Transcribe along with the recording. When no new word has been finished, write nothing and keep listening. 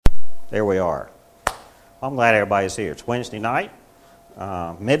There we are. I'm glad everybody's here. It's Wednesday night,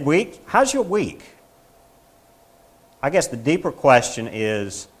 midweek. How's your week? I guess the deeper question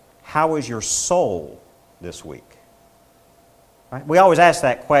is, how is your soul this week? Right? We always ask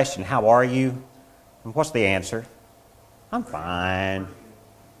that question, how are you? And what's the answer? I'm fine.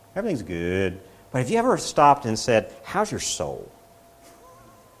 Everything's good. But have you ever stopped and said, how's your soul?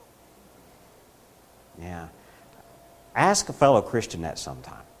 Yeah. Ask a fellow Christian that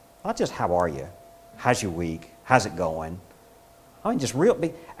sometime. Not just how are you? How's your week? How's it going? I mean, just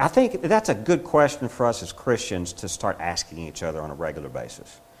I think that's a good question for us as Christians to start asking each other on a regular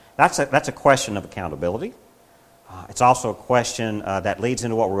basis. That's a question of accountability. It's also a question that leads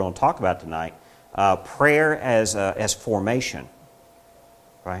into what we're going to talk about tonight. Prayer as formation,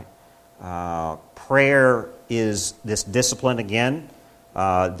 right? Prayer is this discipline again.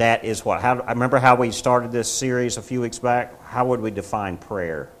 That is what. I remember how we started this series a few weeks back. How would we define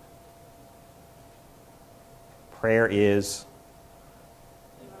prayer? Prayer is,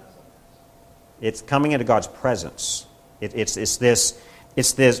 it's coming into God's presence. It's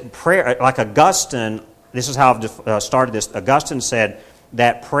this prayer, like Augustine. This is how I've started this. Augustine said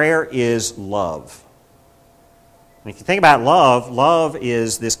that prayer is love. And if you think about love, love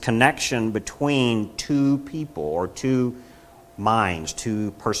is this connection between two people or two minds, two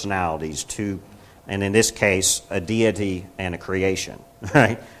personalities, and in this case, a deity and a creation,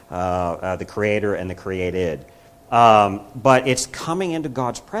 right? The creator and the created. But it's coming into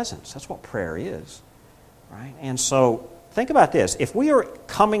God's presence. That's what prayer is, right? And so think about this. If we are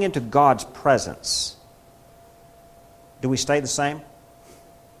coming into God's presence, do we stay the same?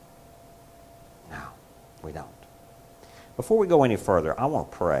 No, we don't. Before we go any further, I want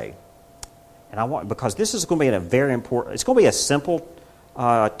to pray. And because this is going to be it's going to be a simple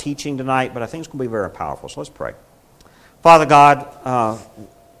teaching tonight, but I think it's going to be very powerful. So let's pray. Father God,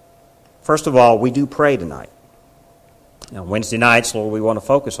 first of all, we do pray tonight. Now, Wednesday nights, Lord, we want to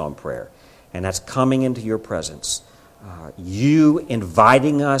focus on prayer, and that's coming into your presence. You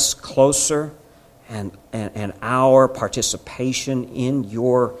inviting us closer and our participation in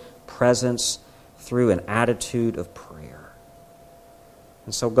your presence through an attitude of prayer.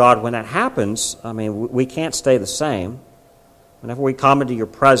 And so, God, when that happens, I mean, we can't stay the same. Whenever we come into your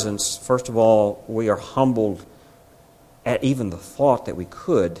presence, first of all, we are humbled at even the thought that we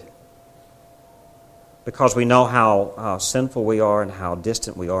could, because we know how sinful we are and how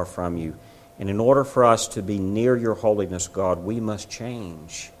distant we are from you. And in order for us to be near your holiness, God, we must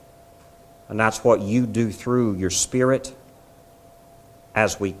change. And that's what you do through your Spirit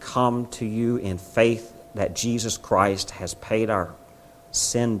as we come to you in faith that Jesus Christ has paid our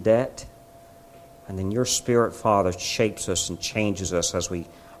sin debt. And then your Spirit, Father, shapes us and changes us as we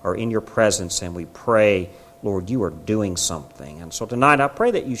are in your presence and we pray, Lord, you are doing something. And so tonight I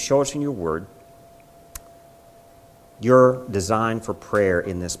pray that you show us in your word your design for prayer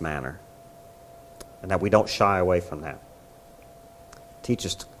in this manner, and that we don't shy away from that. Teach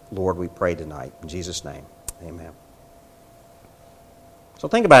us, Lord, we pray tonight. In Jesus' name, amen. So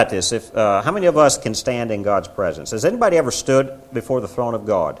think about this. How many of us can stand in God's presence? Has anybody ever stood before the throne of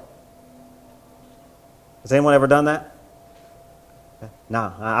God? Has anyone ever done that?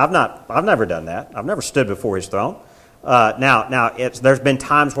 No, I've never done that. I've never stood before His throne. There's been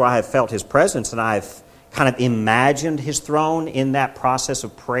times where I have felt His presence, and I've kind of imagined His throne in that process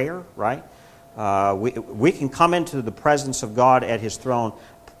of prayer, right? We can come into the presence of God at His throne,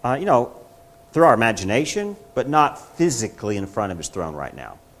 through our imagination, but not physically in front of His throne right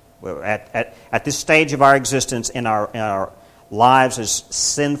now. At this stage of our existence, in our lives as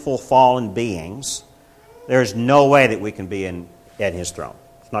sinful, fallen beings, there's no way that we can be at His throne.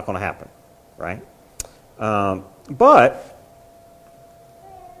 It's not going to happen, right? But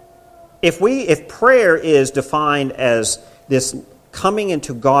if prayer is defined as this coming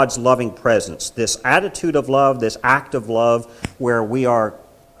into God's loving presence, this attitude of love, this act of love, where we are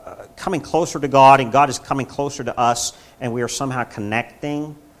coming closer to God and God is coming closer to us and we are somehow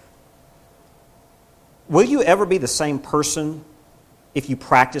connecting, will you ever be the same person if you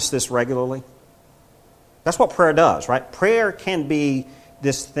practice this regularly? That's what prayer does, right? Prayer can be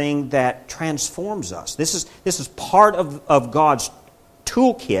this thing that transforms us. This is part of God's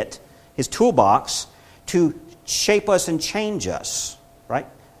toolkit, His toolbox, to shape us and change us, right?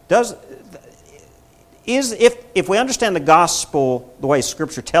 If we understand the gospel the way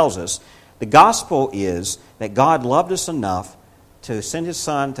Scripture tells us, the gospel is that God loved us enough to send His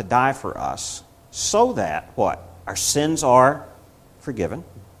Son to die for us so that, what? Our sins are forgiven,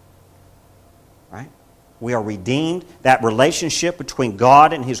 right? We are redeemed. That relationship between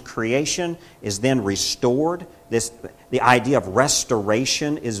God and His creation is then restored. The idea of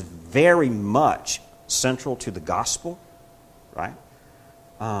restoration is very much central to the gospel, right?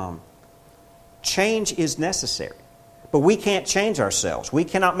 Change is necessary. But we can't change ourselves. We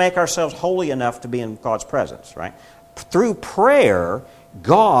cannot make ourselves holy enough to be in God's presence, right? Through prayer,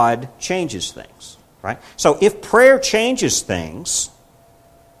 God changes things, right? So if prayer changes things,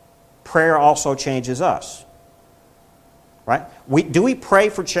 prayer also changes us, right? Do we pray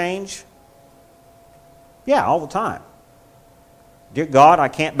for change? Yeah, all the time. Dear God, I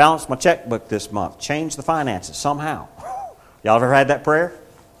can't balance my checkbook this month. Change the finances somehow. Y'all ever had that prayer?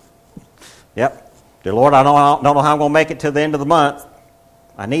 Yep. Dear Lord, I don't know how I'm going to make it to the end of the month.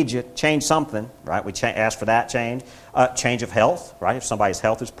 I need you to change something, right? We ask for that change. Change of health, right? If somebody's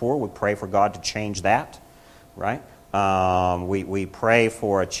health is poor, we pray for God to change that, right? We pray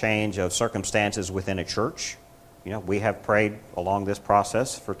for a change of circumstances within a church. You know, we have prayed along this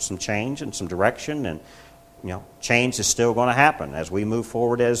process for some change and some direction, and you know, change is still going to happen as we move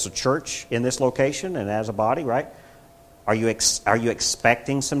forward as a church in this location and as a body, right? Are you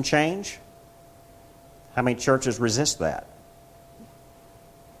expecting some change? How many churches resist that?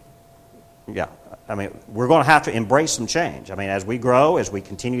 Yeah, I mean, we're going to have to embrace some change. I mean, as we grow, as we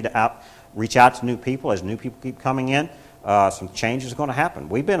continue to reach out to new people, as new people keep coming in, some change is going to happen.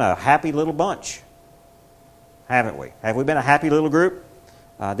 We've been a happy little bunch, haven't we? Have we been a happy little group?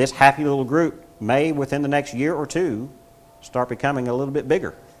 This happy little group may, within the next year or two, start becoming a little bit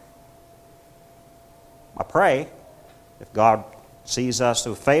bigger. I pray, if God sees us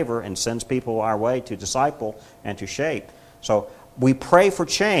with favor and sends people our way to disciple and to shape. So we pray for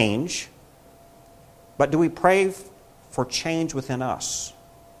change, but do we pray for change within us?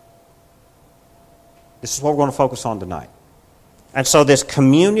 This is what we're going to focus on tonight. And so this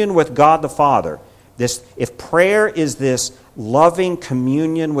communion with God the Father, if prayer is this loving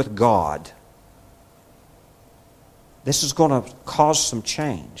communion with God, this is going to cause some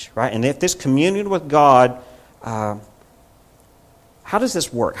change, right? And if this communion with God, how does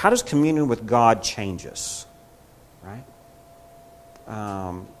this work? How does communion with God change us? Right?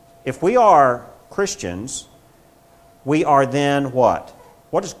 If we are Christians, we are then what?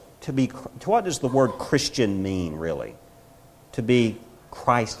 What does the word Christian mean, really? To be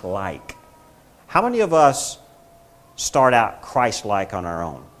Christ-like. How many of us start out Christ-like on our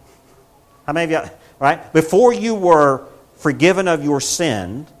own? How many of you, right? Before you were forgiven of your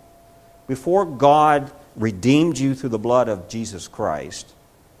sin, before God redeemed you through the blood of Jesus Christ,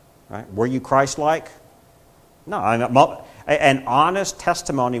 right? Were you Christ-like? No. An honest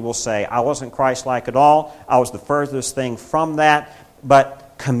testimony will say, I wasn't Christ-like at all. I was the furthest thing from that.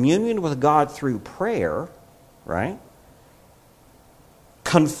 But communion with God through prayer, right,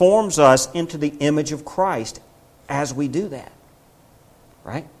 conforms us into the image of Christ as we do that,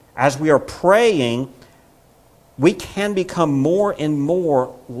 right? As we are praying, we can become more and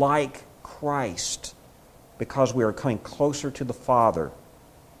more like Christ, because we are coming closer to the Father,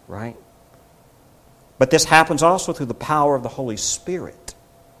 right? But this happens also through the power of the Holy Spirit,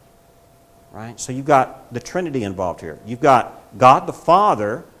 right? So you've got the Trinity involved here. You've got God the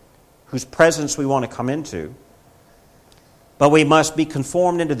Father, whose presence we want to come into, but we must be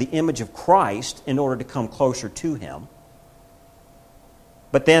conformed into the image of Christ in order to come closer to Him.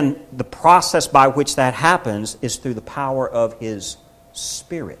 But then the process by which that happens is through the power of His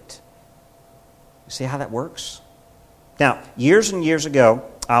Spirit. See how that works? Now, years and years ago,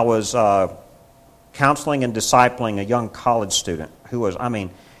 I was counseling and discipling a young college student who was,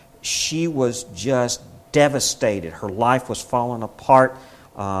 she was just devastated. Her life was falling apart.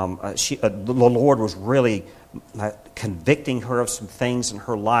 The Lord was really convicting her of some things in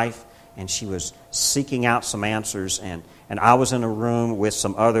her life, and she was seeking out some answers. And I was in a room with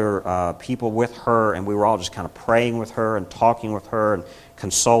some other people with her, and we were all just kind of praying with her and talking with her and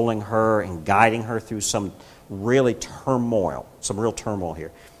consoling her and guiding her through some real turmoil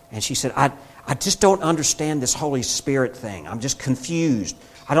here. And she said, I just don't understand this Holy Spirit thing. I'm just confused.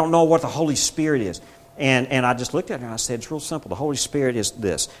 I don't know what the Holy Spirit is. And I just looked at her and I said, it's real simple. The Holy Spirit is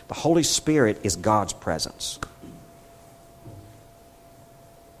this. The Holy Spirit is God's presence.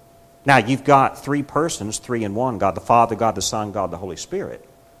 Now, you've got three persons, three in one, God the Father, God the Son, God the Holy Spirit.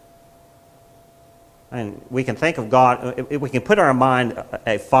 And we can think of God, we can put in our mind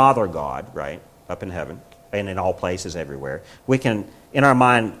a Father God, right, up in heaven, and in all places everywhere. We can, in our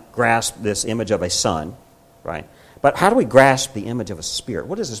mind, grasp this image of a Son, right? But how do we grasp the image of a Spirit?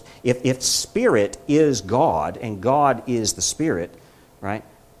 What is this? If Spirit is God, and God is the Spirit, right,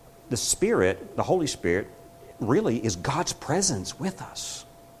 the Spirit, the Holy Spirit, really is God's presence with us.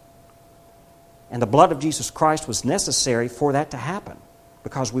 And the blood of Jesus Christ was necessary for that to happen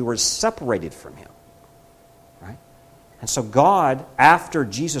because we were separated from Him. Right? And so God, after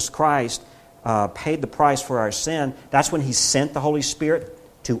Jesus Christ paid the price for our sin, that's when He sent the Holy Spirit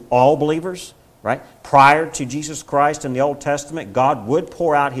to all believers. Right? Prior to Jesus Christ in the Old Testament, God would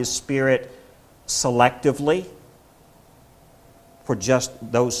pour out His Spirit selectively for just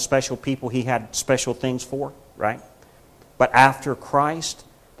those special people He had special things for. Right? But after Christ,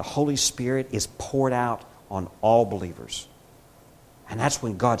 the Holy Spirit is poured out on all believers. And that's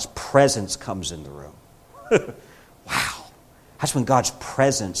when God's presence comes in the room. Wow. That's when God's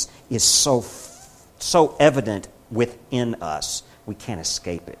presence is so evident within us. We can't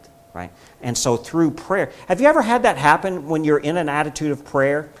escape it. Right? And so through prayer, have you ever had that happen when you're in an attitude of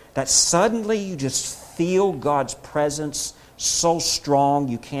prayer, that suddenly you just feel God's presence so strong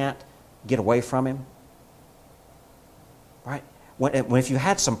you can't get away from Him? Right? If you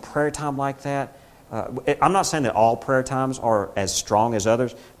had some prayer time like that, I'm not saying that all prayer times are as strong as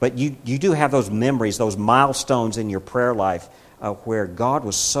others, but you do have those memories, those milestones in your prayer life where God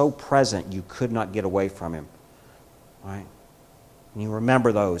was so present you could not get away from Him. Right? And you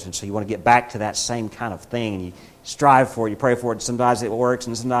remember those, and so you want to get back to that same kind of thing, and you strive for it, you pray for it, and sometimes it works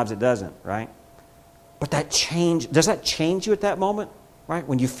and sometimes it doesn't, right? But does that change you at that moment? Right?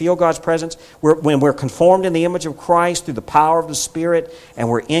 When you feel God's presence, when we're conformed in the image of Christ through the power of the Spirit, and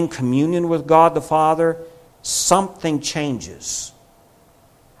we're in communion with God the Father, something changes.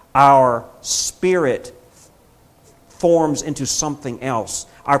 Our spirit forms into something else.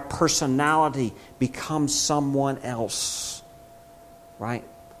 Our personality becomes someone else. Right?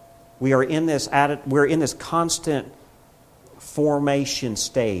 We're in this constant formation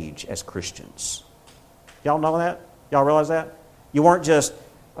stage as Christians. Y'all know that? Y'all realize that? You weren't just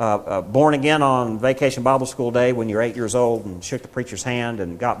born again on Vacation Bible School Day when you're 8 years old and shook the preacher's hand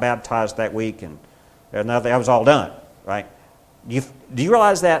and got baptized that week and that was all done, right? Do you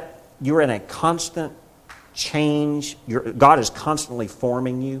realize that you're in a constant change? God is constantly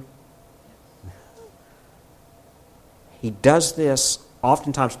forming you. He does this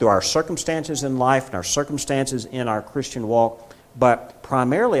oftentimes through our circumstances in life and our circumstances in our Christian walk. But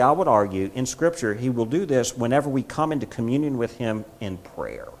primarily, I would argue, in Scripture, He will do this whenever we come into communion with Him in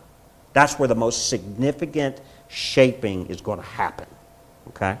prayer. That's where the most significant shaping is going to happen.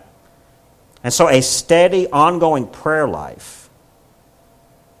 Okay? And so a steady, ongoing prayer life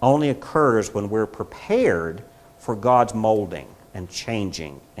only occurs when we're prepared for God's molding and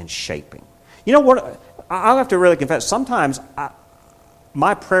changing and shaping. You know what? I'll have to really confess, sometimes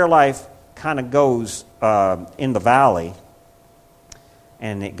my prayer life kind of goes in the valley,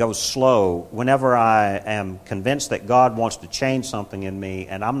 and it goes slow whenever I am convinced that God wants to change something in me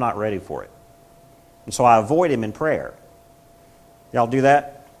and I'm not ready for it. And so I avoid Him in prayer. Y'all do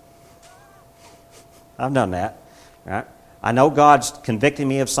that? I've done that. Right? I know God's convicting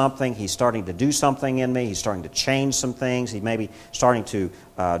me of something. He's starting to do something in me. He's starting to change some things. He may be starting to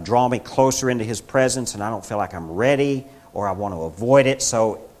draw me closer into His presence, and I don't feel like I'm ready, or I want to avoid it.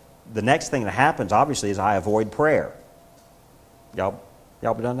 So the next thing that happens, obviously, is I avoid prayer. Y'all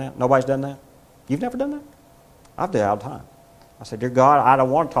done that? Nobody's done that? You've never done that? I've done it all the time. I said, Dear God, I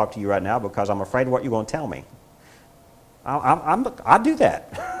don't want to talk to you right now because I'm afraid of what you're going to tell me. I do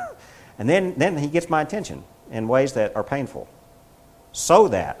that. And then He gets my attention in ways that are painful so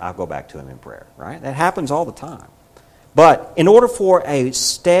that I'll go back to Him in prayer. Right? That happens all the time. But in order for a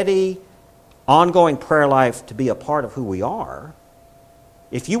steady, ongoing prayer life to be a part of who we are,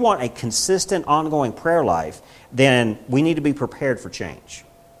 if you want a consistent, ongoing prayer life, then we need to be prepared for change.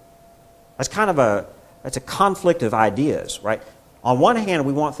 That's a conflict of ideas, right? On one hand,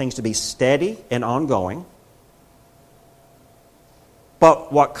 we want things to be steady and ongoing.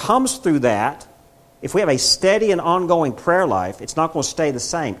 But what comes through that, if we have a steady and ongoing prayer life, it's not going to stay the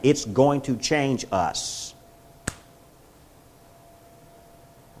same. It's going to change us.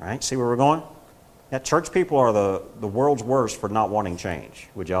 Right? See where we're going? Yeah, church people are the world's worst for not wanting change.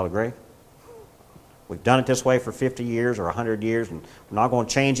 Would y'all agree? We've done it this way for 50 years or 100 years, and we're not going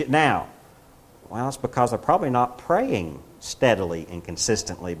to change it now. Well, it's because they're probably not praying steadily and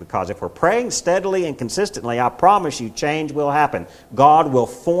consistently, because if we're praying steadily and consistently, I promise you change will happen. God will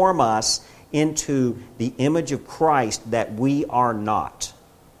form us into the image of Christ that we are not.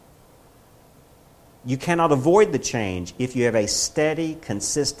 You cannot avoid the change if you have a steady,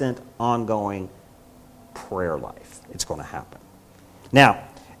 consistent, ongoing prayer life. It's going to happen. Now,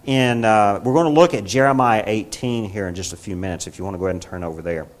 we're going to look at Jeremiah 18 here in just a few minutes, if you want to go ahead and turn over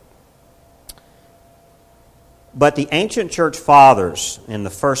there. But the ancient church fathers in the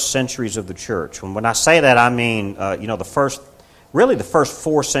first centuries of the church, and when I say that, I mean, the really the first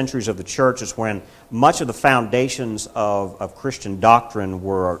 4 centuries of the church is when much of the foundations of Christian doctrine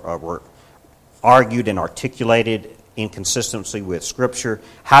were argued and articulated in consistency with Scripture.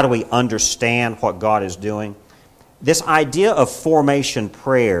 How do we understand what God is doing? This idea of formation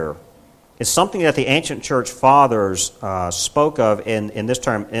prayer is something that the ancient church fathers spoke of in this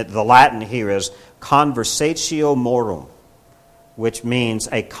term. The Latin here is conversatio morum, which means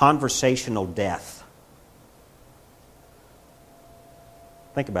a conversational death.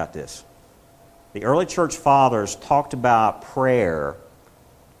 Think about this. The early church fathers talked about prayer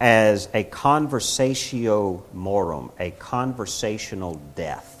as a conversatio morum, a conversational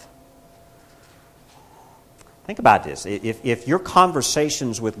death. Think about this. If your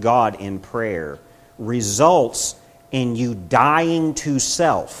conversations with God in prayer results in you dying to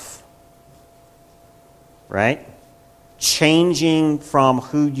self, right? Changing from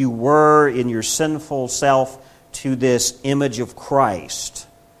who you were in your sinful self to this image of Christ,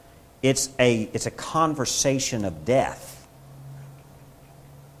 it's a conversation of death.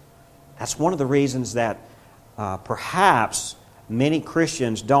 That's one of the reasons that perhaps many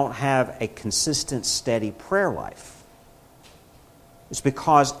Christians don't have a consistent, steady prayer life. It's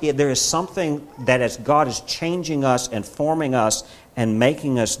because there is something that as God is changing us and forming us and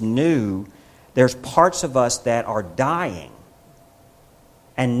making us new, there's parts of us that are dying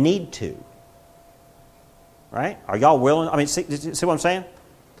and need to. Right? Are y'all willing? I mean, see what I'm saying?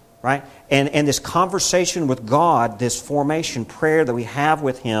 Right? And this conversation with God, this formation prayer that we have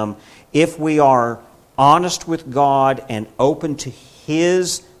with Him, if we are honest with God and open to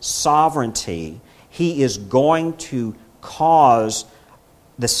His sovereignty, He is going to cause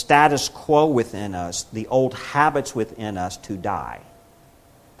the status quo within us, the old habits within us, to die.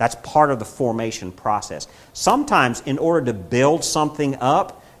 That's part of the formation process. Sometimes, in order to build something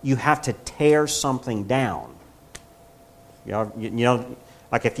up, you have to tear something down. You know,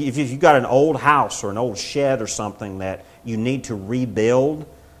 like if you've got an old house or an old shed or something that you need to rebuild,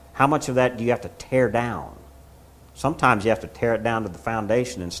 how much of that do you have to tear down? Sometimes you have to tear it down to the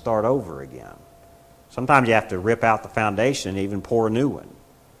foundation and start over again. Sometimes you have to rip out the foundation and even pour a new one.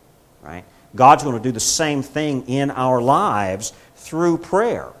 Right? God's going to do the same thing in our lives through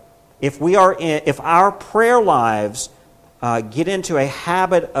prayer. If our prayer lives get into a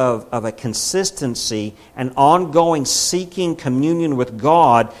habit of a consistency and ongoing seeking communion with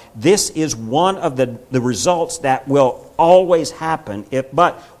God, this is one of the results that will always happen,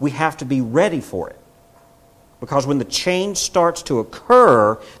 but we have to be ready for it. Because when the change starts to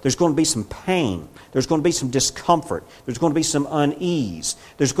occur, there's going to be some pain. There's going to be some discomfort. There's going to be some unease.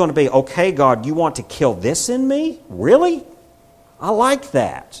 There's going to be, okay, God, you want to kill this in me? Really? I like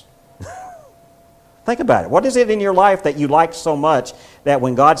that. Think about it. What is it in your life that you like so much that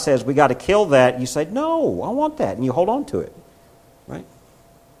when God says we got to kill that, you say, no, I want that, and you hold on to it. Right?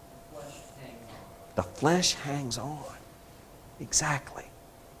 The flesh hangs on. Exactly.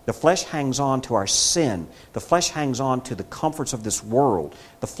 The flesh hangs on to our sin. The flesh hangs on to the comforts of this world.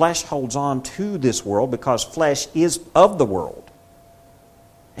 The flesh holds on to this world because flesh is of the world.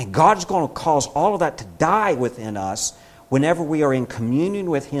 And God is going to cause all of that to die within us whenever we are in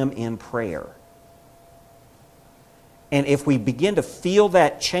communion with Him in prayer. And if we begin to feel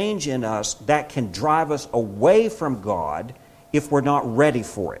that change in us, that can drive us away from God if we're not ready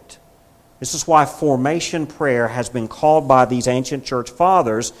for it. This is why formation prayer has been called by these ancient church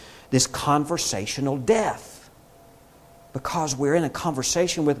fathers this conversational death. Because we're in a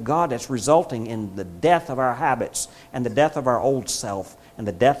conversation with God that's resulting in the death of our habits and the death of our old self and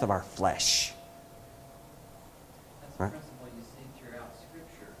the death of our flesh. That's the principle you see throughout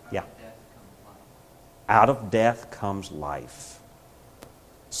Scripture. Yeah. Out of death comes life. Out of death comes life.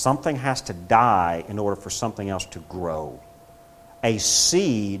 Something has to die in order for something else to grow. A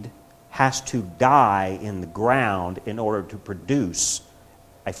seed has to die in the ground in order to produce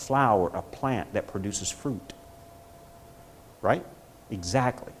a flower, a plant that produces fruit. Right?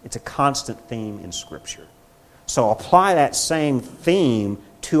 Exactly. It's a constant theme in Scripture. So apply that same theme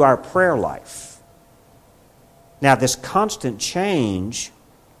to our prayer life. Now, this constant change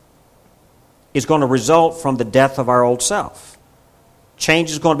is going to result from the death of our old self. Change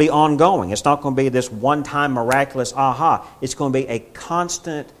is going to be ongoing. It's not going to be this one-time miraculous aha. It's going to be a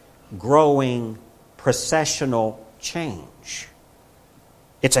constant, growing, processional change.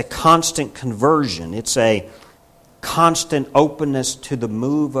 It's a constant conversion. It's a constant openness to the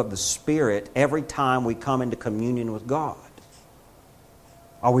move of the Spirit every time we come into communion with God.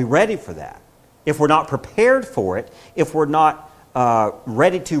 Are we ready for that? If we're not prepared for it, if we're not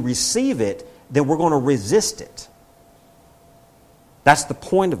ready to receive it, then we're going to resist it. That's the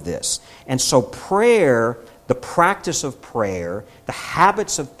point of this. And so prayer, the practice of prayer, the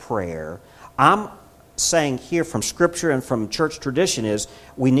habits of prayer. I'm saying here from Scripture and from church tradition is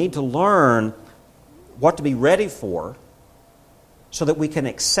we need to learn what to be ready for so that we can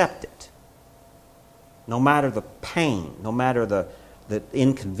accept it, no matter the pain, no matter the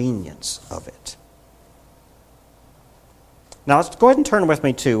inconvenience of it. Now, let's go ahead and turn with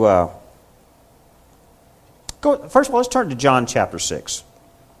me to... First of all, let's turn to John chapter 6.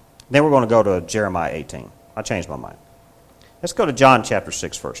 Then we're going to go to Jeremiah 18. I changed my mind. Let's go to John chapter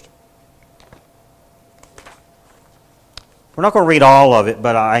 6 first. We're not going to read all of it,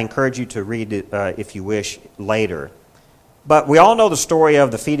 but I encourage you to read it, if you wish, later. But we all know the story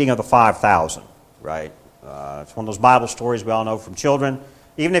of the feeding of the 5,000, right? It's one of those Bible stories we all know from children.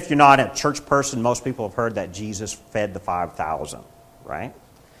 Even if you're not a church person, most people have heard that Jesus fed the 5,000, right?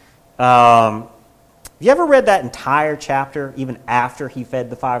 Have you ever read that entire chapter, even after he fed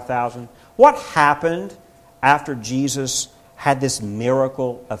the 5,000? What happened after Jesus had this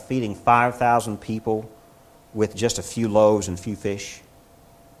miracle of feeding 5,000 people with just a few loaves and few fish?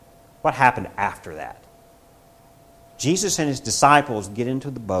 What happened after that? Jesus and his disciples get into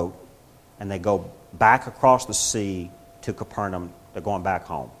the boat and they go back across the sea to Capernaum. They're going back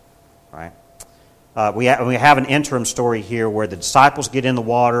home, right? We have an interim story here where the disciples get in the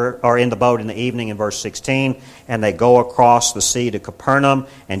water or in the boat in the evening in verse 16, and they go across the sea to Capernaum,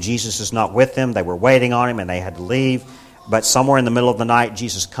 and Jesus is not with them. They were waiting on him, and they had to leave. But somewhere in the middle of the night,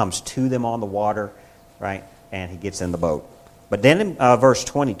 Jesus comes to them on the water, right? And he gets in the boat. But then in verse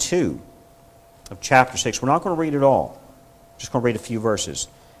 22 of chapter 6, we're not going to read it all. Just going to read a few verses.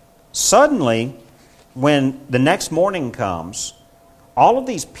 Suddenly, when the next morning comes, all of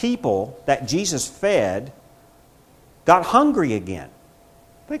these people that Jesus fed got hungry again.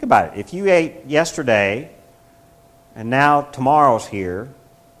 Think about it. If you ate yesterday and now tomorrow's here,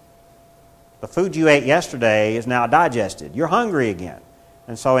 the food you ate yesterday is now digested. You're hungry again.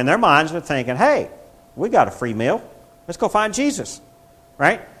 And so in their minds they're thinking, hey, we got a free meal. Let's go find Jesus.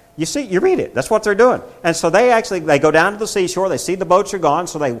 Right? You see, you read it. That's what they're doing. And so they go down to the seashore. They see the boats are gone.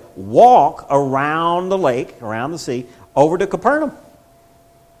 So they walk around the lake, around the sea, over to Capernaum.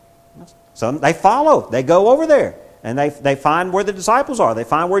 So they follow. They go over there. And they find where the disciples are. They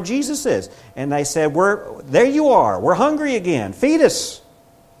find where Jesus is. And they said, there you are. We're hungry again. Feed us.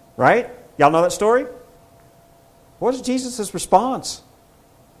 Right? Y'all know that story? What is Jesus' response?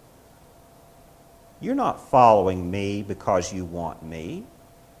 You're not following me because you want me.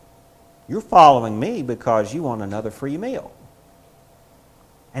 You're following me because you want another free meal.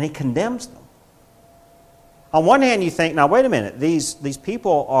 And he condemns them. On one hand, you think, now wait a minute, these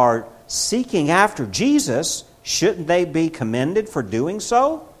people are seeking after Jesus. Shouldn't they be commended for doing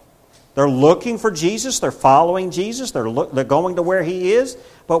so? They're looking for Jesus. They're following Jesus. They're going to where he is.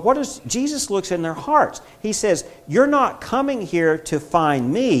 But what does Jesus looks in their hearts? He says, you're not coming here to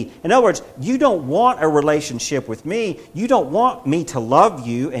find me. In other words, you don't want a relationship with me. You don't want me to love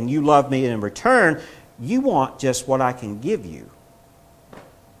you and you love me in return. You want just what I can give you.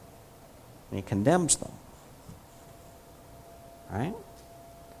 And he condemns them. Right?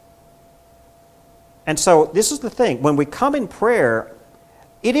 And so this is the thing. When we come in prayer,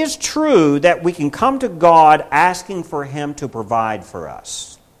 it is true that we can come to God asking for him to provide for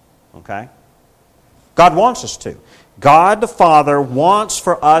us. Okay? God wants us to. God the Father wants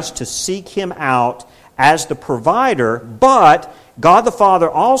for us to seek him out as the provider, but God the Father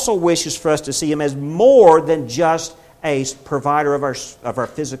also wishes for us to see him as more than just a provider of our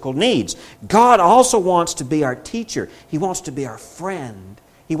physical needs. God also wants to be our teacher. He wants to be our friend.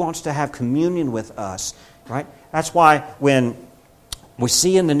 He wants to have communion with us. Right? That's why when we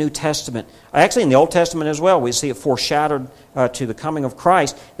see in the New Testament, actually in the Old Testament as well, we see it foreshadowed to the coming of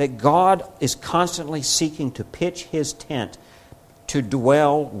Christ, that God is constantly seeking to pitch his tent to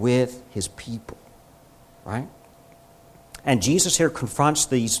dwell with his people. Right? And Jesus here confronts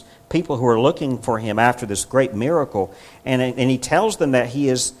these people who are looking for him after this great miracle, and he tells them that he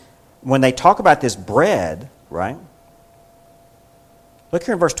is, when they talk about this bread, right? Look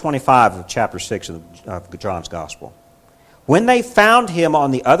here in verse 25 of chapter 6 of John's Gospel. When they found him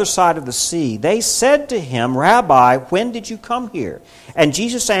on the other side of the sea, they said to him, Rabbi, when did you come here? And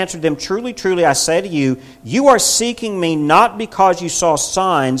Jesus answered them, Truly, truly, I say to you, you are seeking me not because you saw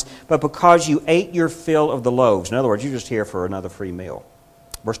signs, but because you ate your fill of the loaves. In other words, you're just here for another free meal.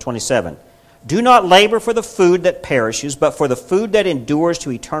 Verse 27, Do not labor for the food that perishes, but for the food that endures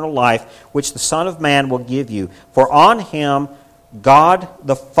to eternal life, which the Son of Man will give you. For on him God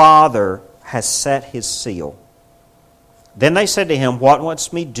the Father has set his seal. Then they said to him, What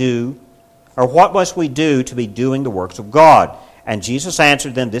must we do to be doing the works of God? And Jesus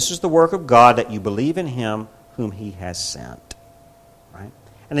answered them, This is the work of God, that you believe in him whom he has sent. Right?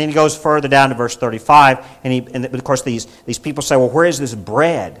 And then he goes further down to verse 35, and of course these people say, well, where is this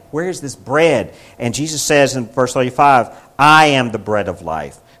bread? Where is this bread? And Jesus says in verse 35, I am the bread of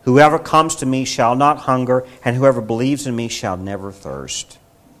life. Whoever comes to me shall not hunger, and whoever believes in me shall never thirst.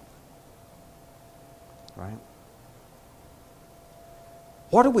 Right?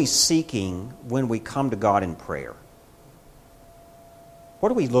 What are we seeking when we come to God in prayer?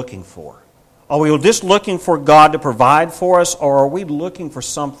 What are we looking for? Are we just looking for God to provide for us, or are we looking for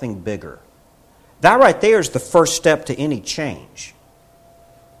something bigger? That right there is the first step to any change.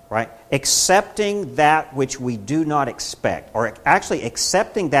 Right? Accepting that which we do not expect, or actually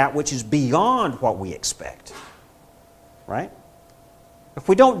accepting that which is beyond what we expect. Right? If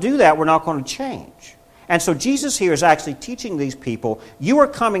we don't do that, we're not going to change. And so Jesus here is actually teaching these people, you are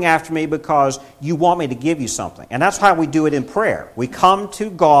coming after me because you want me to give you something. And that's how we do it in prayer. We come to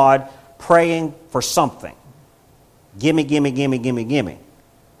God praying for something. Gimme, gimme, gimme, gimme, gimme.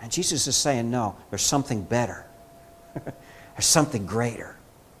 And Jesus is saying, no, there's something better. There's something greater.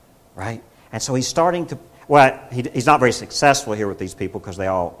 Right? And so he's starting to, well, he's not very successful here with these people because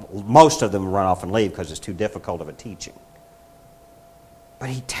most of them run off and leave because it's too difficult of a teaching. But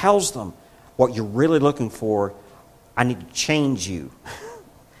he tells them, what you're really looking for, I need to change you.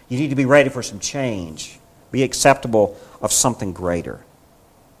 You need to be ready for some change. Be acceptable of something greater.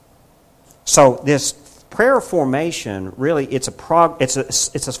 So this prayer formation, really, it's a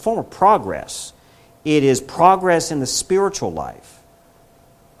form of progress. It is progress in the spiritual life.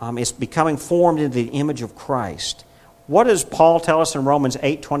 It's becoming formed into the image of Christ. What does Paul tell us in Romans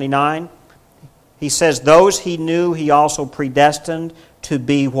 8:29? He says, those he knew he also predestined to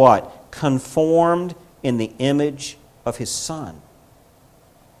be what? Conformed in the image of his Son.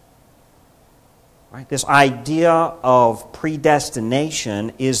 Right? This idea of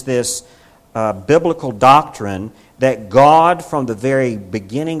predestination is this biblical doctrine that God, from the very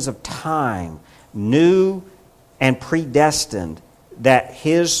beginnings of time, knew and predestined that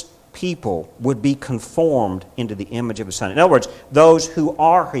his people would be conformed into the image of his Son. In other words, those who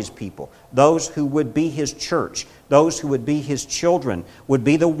are his people, those who would be his church, those who would be his children, would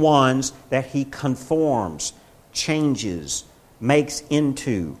be the ones that he conforms, changes, makes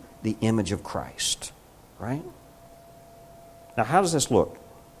into the image of Christ. Right? Now, how does this look?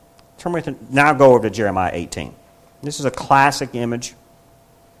 Now go over to Jeremiah 18. This is a classic image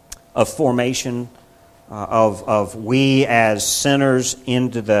of formation of we as sinners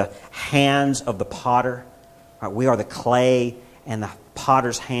into the hands of the potter. We are the clay, and the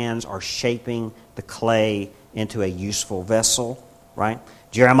potter's hands are shaping the clay into a useful vessel. Right?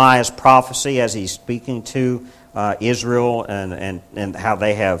 Jeremiah's prophecy as he's speaking to Israel and how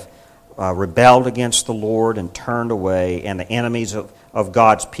they have rebelled against the Lord and turned away, and the enemies of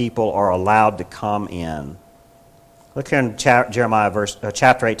God's people are allowed to come in. Look here in Jeremiah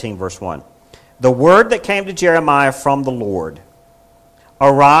chapter 18, verse 1. The word that came to Jeremiah from the Lord,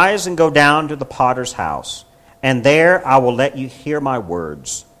 arise and go down to the potter's house, and there I will let you hear my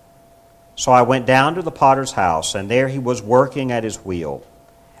words. So I went down to the potter's house, and there he was working at his wheel.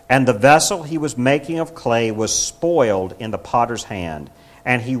 And the vessel he was making of clay was spoiled in the potter's hand,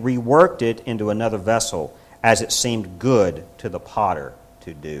 and he reworked it into another vessel, as it seemed good to the potter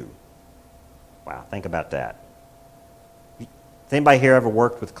to do. Wow, think about that. Has anybody here ever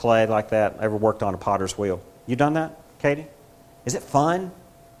worked with clay like that? Ever worked on a potter's wheel? You done that, Katie? Is it fun?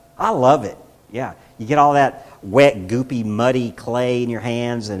 I love it. Yeah. You get all that wet, goopy, muddy clay in your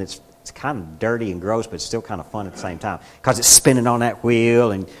hands, and it's kind of dirty and gross, but it's still kind of fun at the same time. Because it's spinning on that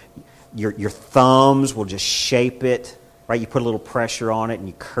wheel, and your thumbs will just shape it. Right? You put a little pressure on it, and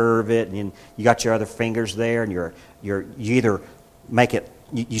you curve it, and then you got your other fingers there, and you either make it,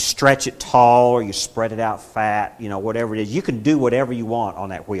 you stretch it tall, or you spread it out fat, whatever it is. You can do whatever you want on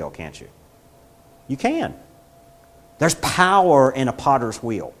that wheel, can't you? You can. There's power in a potter's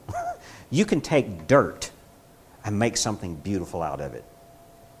wheel. You can take dirt and make something beautiful out of it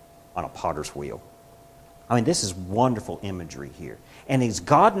on a potter's wheel. I mean, this is wonderful imagery here. And is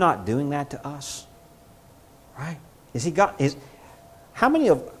God not doing that to us? Right? Think about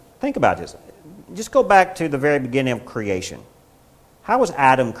this. Just go back to the very beginning of creation. How was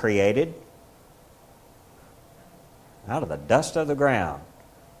Adam created? Out of the dust of the ground.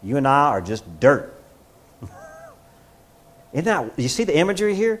 You and I are just dirt. Isn't that, you see the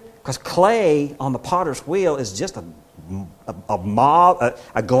imagery here? Because clay on the potter's wheel is just a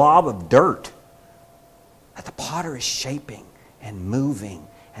glob of dirt that the potter is shaping and moving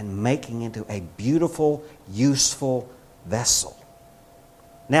and making into a beautiful, useful vessel.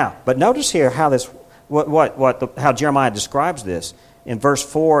 Now, but notice here how how Jeremiah describes this. in verse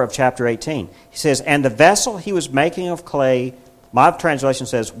 4 of chapter 18. He says, "And the vessel he was making of clay," my translation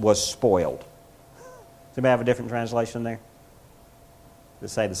says, "was spoiled." Does anybody have a different translation there?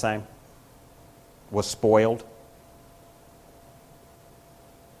 Does it say the same? Was spoiled?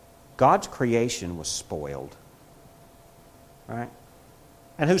 God's creation was spoiled. Right?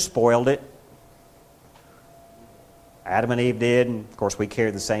 And who spoiled it? Adam and Eve did, and of course we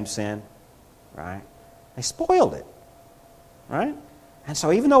carried the same sin. Right? They spoiled it. Right? And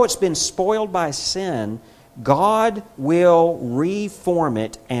so even though it's been spoiled by sin, God will reform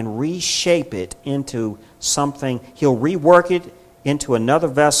it and reshape it into something. He'll rework it into another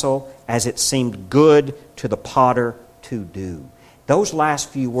vessel as it seemed good to the potter to do. Those last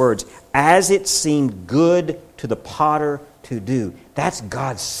few words, as it seemed good to the potter to do, that's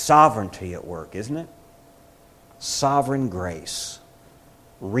God's sovereignty at work, isn't it? Sovereign grace.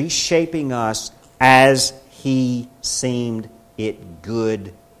 Reshaping us as He seemed it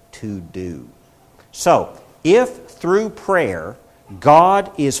good to do. So, if through prayer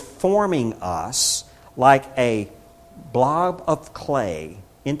God is forming us like a blob of clay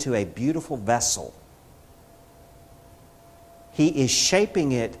into a beautiful vessel, He is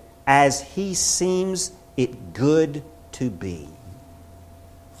shaping it as He seems it good to be.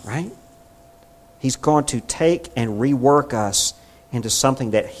 Right? He's going to take and rework us into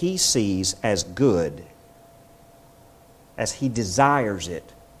something that He sees as good, as He desires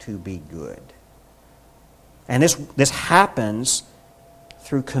it to be good. And this happens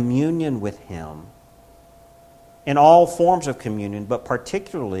through communion with Him, in all forms of communion, but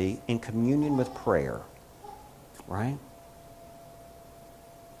particularly in communion with prayer. Right?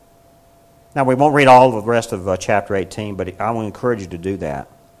 Now, we won't read all of the rest of chapter 18, but I will encourage you to do that.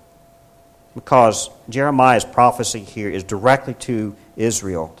 Because Jeremiah's prophecy here is directly to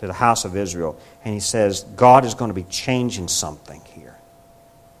Israel, to the house of Israel. And he says God is going to be changing something here.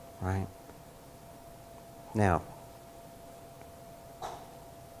 Right? Now,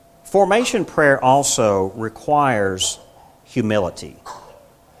 formation prayer also requires humility.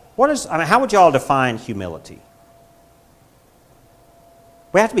 How would you all define humility?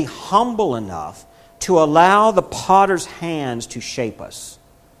 We have to be humble enough to allow the potter's hands to shape us.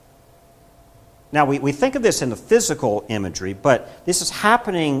 Now, we think of this in the physical imagery, but this is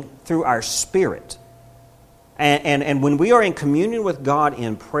happening through our spirit. And when we are in communion with God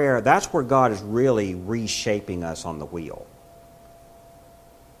in prayer, that's where God is really reshaping us on the wheel.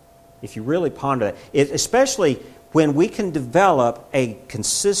 If you really ponder that, especially when we can develop a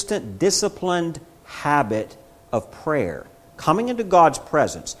consistent, disciplined habit of prayer, coming into God's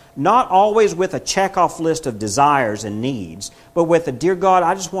presence, not always with a check-off list of desires and needs, but with a, dear God,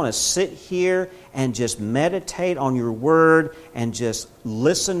 I just want to sit here and just meditate on your word and just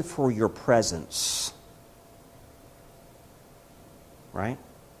listen for your presence. Right?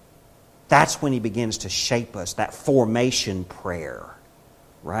 That's when He begins to shape us, that formation prayer.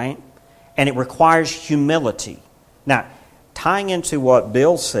 Right? And it requires humility. Now, tying into what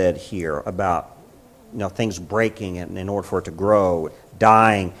Bill said here about things breaking in order for it to grow,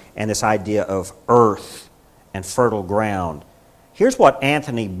 dying, and this idea of earth and fertile ground. Here's what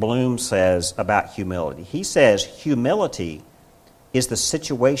Anthony Bloom says about humility. He says, humility is the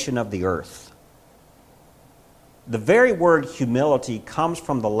situation of the earth. The very word humility comes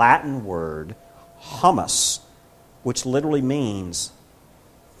from the Latin word humus, which literally means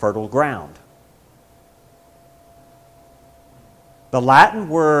fertile ground. The Latin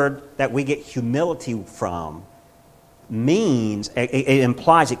word that we get humility from means, it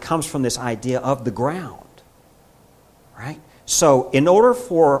implies it comes from this idea of the ground. Right? So, in order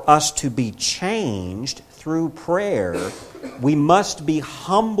for us to be changed through prayer, we must be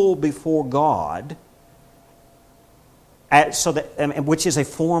humble before God, which is a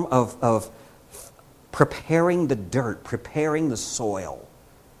form of preparing the dirt, preparing the soil.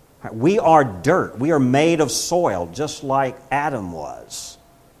 We are dirt. We are made of soil, just like Adam was.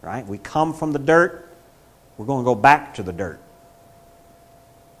 Right? We come from the dirt. We're going to go back to the dirt.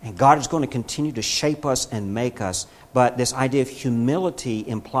 And God is going to continue to shape us and make us. But this idea of humility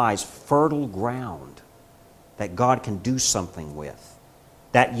implies fertile ground that God can do something with.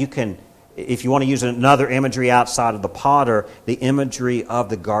 That you can, if you want to use another imagery outside of the potter, the imagery of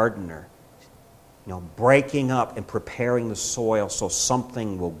the gardener. Breaking up and preparing the soil so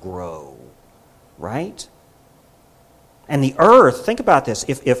something will grow. Right? And the earth, think about this,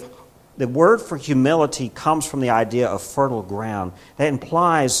 if the word for humility comes from the idea of fertile ground, that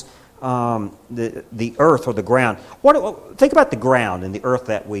implies the earth or the ground. Think about the ground and the earth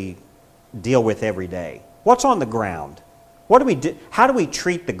that we deal with every day. What's on the ground? What do we do? How do we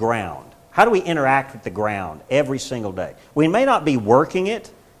treat the ground? How do we interact with the ground every single day? We may not be working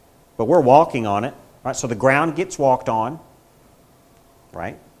it, but we're walking on it. Right? So the ground gets walked on.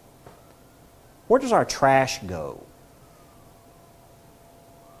 Right? Where does our trash go?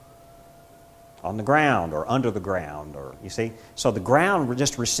 On the ground or under the ground, or you see? So the ground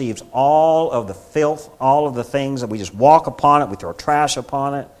just receives all of the filth, all of the things that we just walk upon it, we throw trash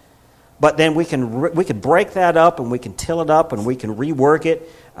upon it. But then we can break that up and we can till it up and we can rework it,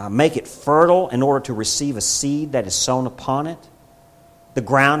 make it fertile in order to receive a seed that is sown upon it. The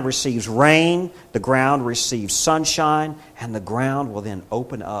ground receives rain, the ground receives sunshine, and the ground will then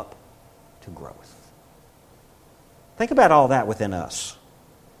open up to growth. Think about all that within us,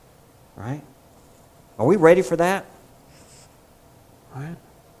 right? Are we ready for that? All right.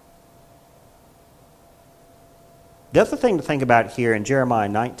 The other thing to think about here in Jeremiah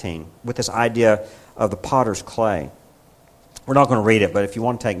 19, with this idea of the potter's clay, we're not going to read it, but if you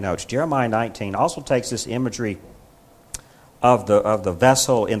want to take notes, Jeremiah 19 also takes this imagery of the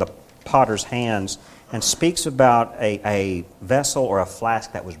vessel in the potter's hands and speaks about a vessel or a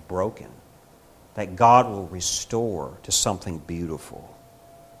flask that was broken, that God will restore to something beautiful.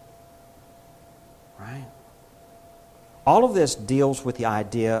 Right? All of this deals with the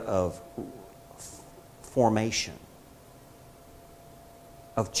idea of formation,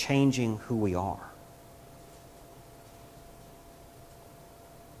 of changing who we are.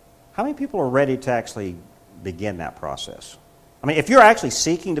 How many people are ready to actually begin that process? I mean, if you're actually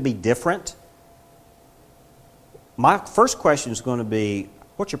seeking to be different, my first question is going to be,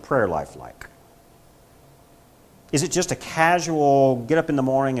 what's your prayer life like? Is it just a casual get up in the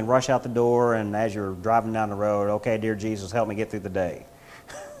morning and rush out the door, and as you're driving down the road, okay, dear Jesus, help me get through the day?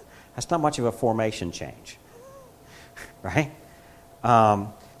 That's not much of a formation change, right?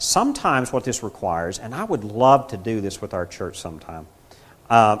 Sometimes what this requires, and I would love to do this with our church sometime,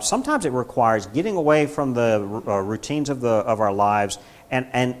 sometimes it requires getting away from the routines of our lives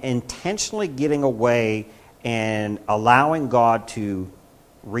and intentionally getting away and allowing God to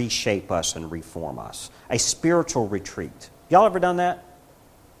reshape us and reform us. A spiritual retreat. Y'all ever done that?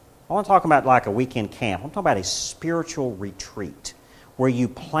 I want to talk about like a weekend camp. I'm talking about a spiritual retreat where you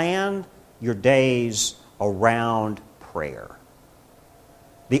plan your days around prayer.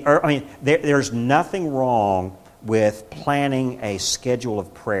 There's nothing wrong with planning a schedule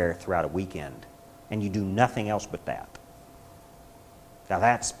of prayer throughout a weekend, and you do nothing else but that. Now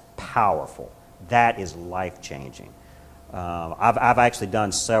that's powerful. That is life-changing. I've actually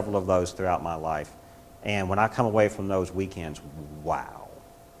done several of those throughout my life, and when I come away from those weekends, wow.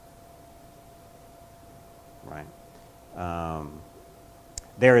 Right?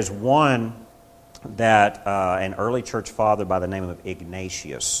 There is one that an early church father by the name of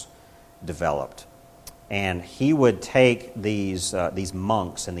Ignatius developed. And he would take these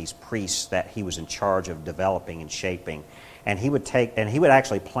monks and these priests that he was in charge of developing and shaping, and he would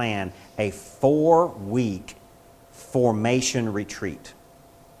actually plan a 4-week formation retreat.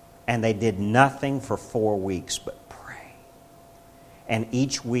 And they did nothing for 4 weeks but pray. And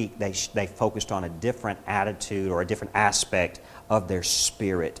each week they focused on a different attitude or a different aspect of their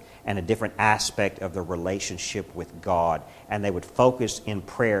spirit and a different aspect of the relationship with God. And they would focus in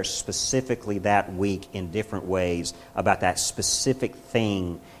prayer specifically that week in different ways about that specific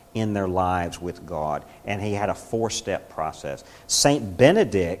thing in their lives with God. And he had a 4-step process. Saint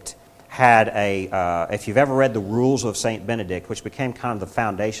Benedict had if you've ever read the Rules of Saint Benedict, which became kind of the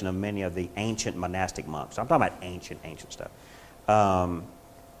foundation of many of the ancient monastic monks. I'm talking about ancient stuff.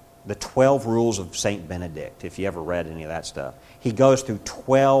 The 12 Rules of Saint Benedict, if you ever read any of that stuff. He goes through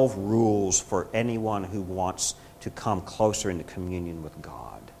 12 rules for anyone who wants to come closer into communion with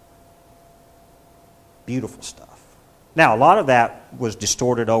God. Beautiful stuff. Now, a lot of that was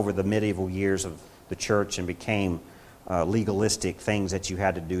distorted over the medieval years of the church and became legalistic things that you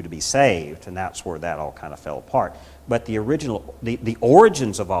had to do to be saved, and that's where that all kind of fell apart. But the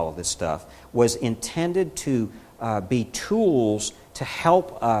origins of all of this stuff was intended to be tools to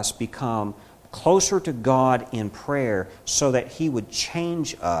help us become closer to God in prayer so that He would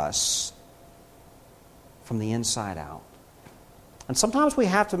change us from the inside out. And sometimes we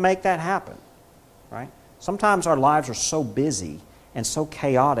have to make that happen, right? Sometimes our lives are so busy and so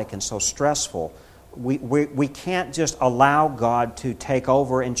chaotic and so stressful, we can't just allow God to take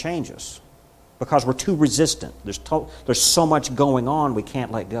over and change us because we're too resistant. There's so much going on we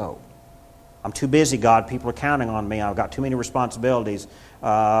can't let go. I'm too busy, God. People are counting on me. I've got too many responsibilities.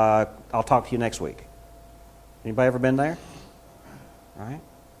 I'll talk to you next week. Anybody ever been there? Right?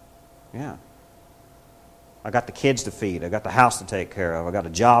 Yeah. I got the kids to feed. I got the house to take care of. I got a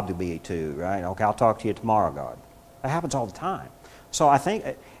job to be to, right? Okay, I'll talk to you tomorrow, God. That happens all the time. So I think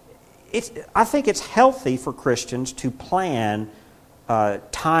I think it's healthy for Christians to plan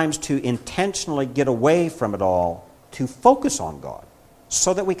times to intentionally get away from it all, to focus on God,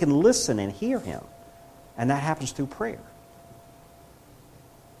 so that we can listen and hear Him. And that happens through prayer.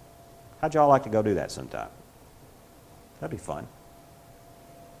 How'd y'all like to go do that sometime? That'd be fun.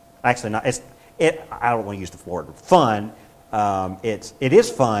 Actually, not. I don't want to use the word fun. It is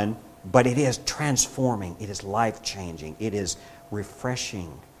fun, but it is transforming. It is life-changing. It is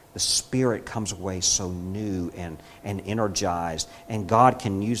refreshing. The Spirit comes away so new and energized, and God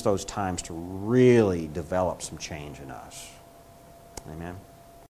can use those times to really develop some change in us. Amen.